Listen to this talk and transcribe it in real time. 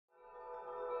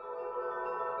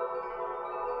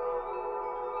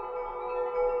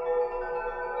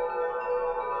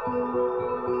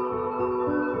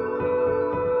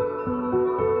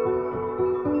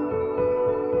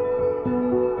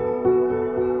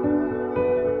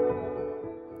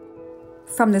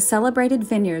From the celebrated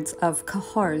vineyards of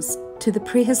Cahors to the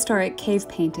prehistoric cave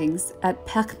paintings at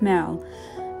Pech-Merle,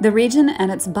 the region and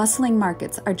its bustling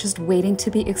markets are just waiting to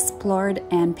be explored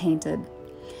and painted.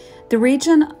 The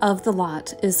region of the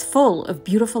Lot is full of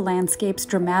beautiful landscapes,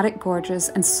 dramatic gorges,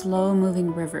 and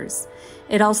slow-moving rivers.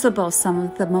 It also boasts some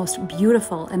of the most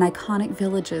beautiful and iconic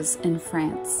villages in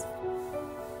France.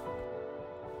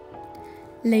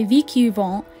 Le Vieux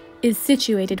Couvent is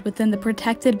situated within the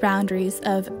protected boundaries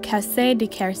of Cassé de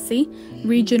Quercy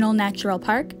Regional Natural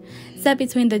Park, set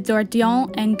between the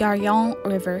Dordogne and Garonne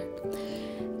River.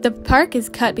 The park is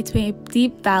cut between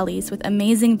deep valleys with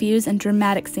amazing views and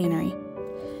dramatic scenery.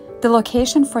 The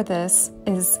location for this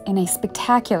is in a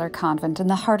spectacular convent in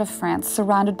the heart of France,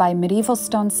 surrounded by medieval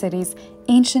stone cities,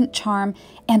 ancient charm,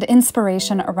 and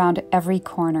inspiration around every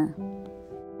corner.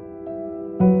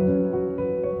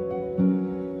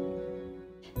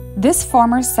 This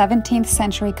former 17th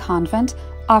century convent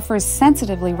offers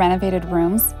sensitively renovated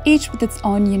rooms, each with its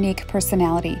own unique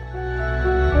personality.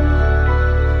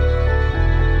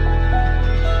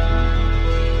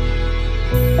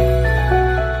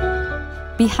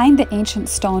 Behind the ancient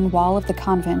stone wall of the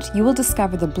convent, you will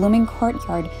discover the blooming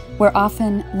courtyard where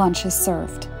often lunch is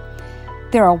served.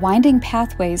 There are winding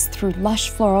pathways through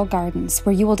lush floral gardens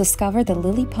where you will discover the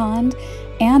lily pond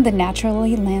and the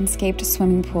naturally landscaped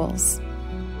swimming pools.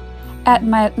 At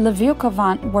my Le Vieux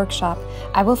Couvent workshop,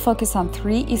 I will focus on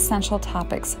 3 essential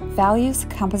topics: values,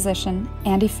 composition,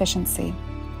 and efficiency.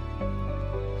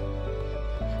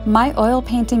 My oil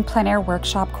painting plein air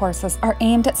workshop courses are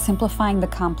aimed at simplifying the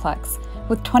complex.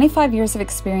 With 25 years of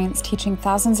experience teaching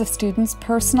thousands of students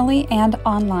personally and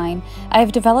online, I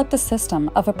have developed a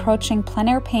system of approaching plein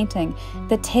air painting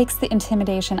that takes the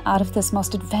intimidation out of this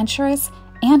most adventurous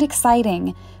and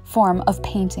exciting form of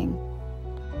painting.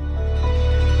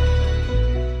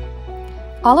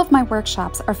 All of my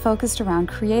workshops are focused around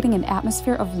creating an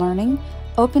atmosphere of learning,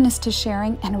 openness to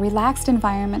sharing, and a relaxed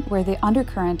environment where the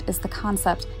undercurrent is the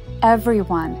concept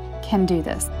everyone can do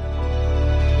this.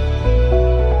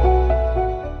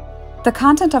 The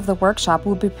content of the workshop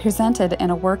will be presented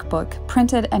in a workbook,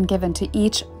 printed and given to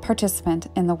each participant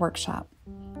in the workshop.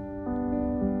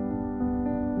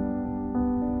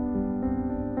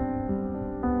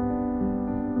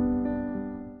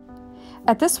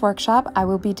 At this workshop, I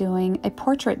will be doing a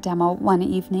portrait demo one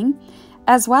evening,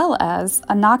 as well as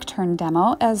a nocturne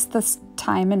demo as the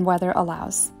time and weather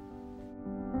allows.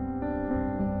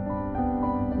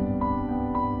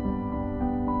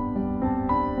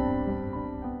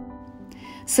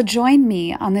 So join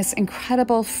me on this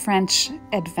incredible French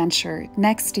adventure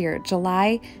next year,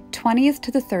 July 20th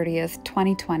to the 30th,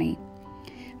 2020.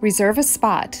 Reserve a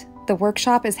spot. The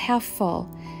workshop is half full.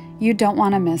 You don't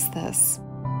want to miss this.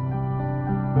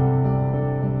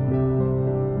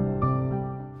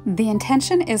 The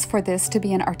intention is for this to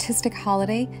be an artistic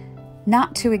holiday,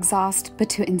 not to exhaust, but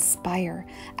to inspire.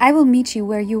 I will meet you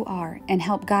where you are and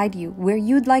help guide you where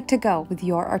you'd like to go with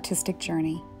your artistic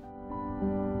journey.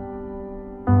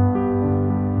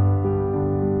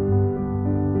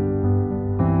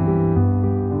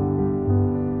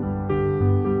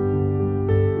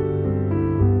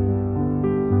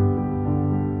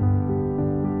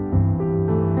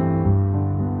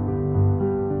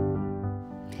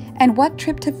 And what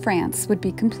trip to France would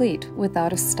be complete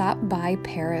without a stop by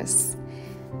Paris?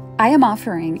 I am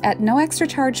offering, at no extra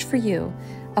charge for you,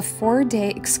 a 4-day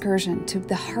excursion to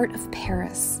the heart of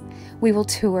Paris. We will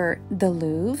tour the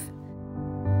Louvre,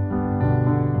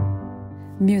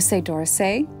 Musée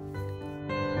d'Orsay,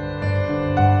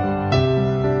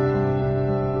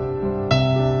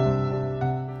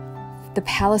 the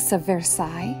Palace of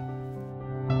Versailles,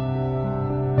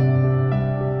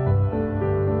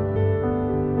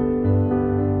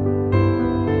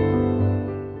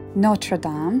 Notre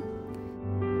Dame,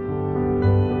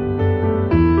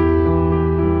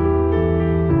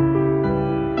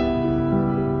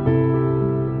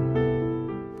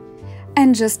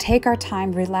 and just take our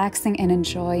time relaxing and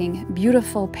enjoying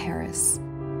beautiful Paris.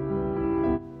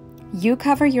 You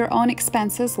cover your own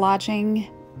expenses, lodging,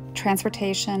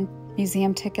 transportation,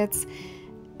 museum tickets,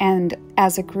 and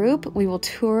as a group, we will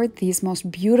tour these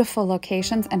most beautiful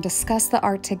locations and discuss the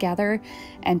art together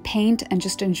and paint and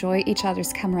just enjoy each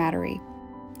other's camaraderie.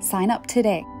 Sign up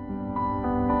today.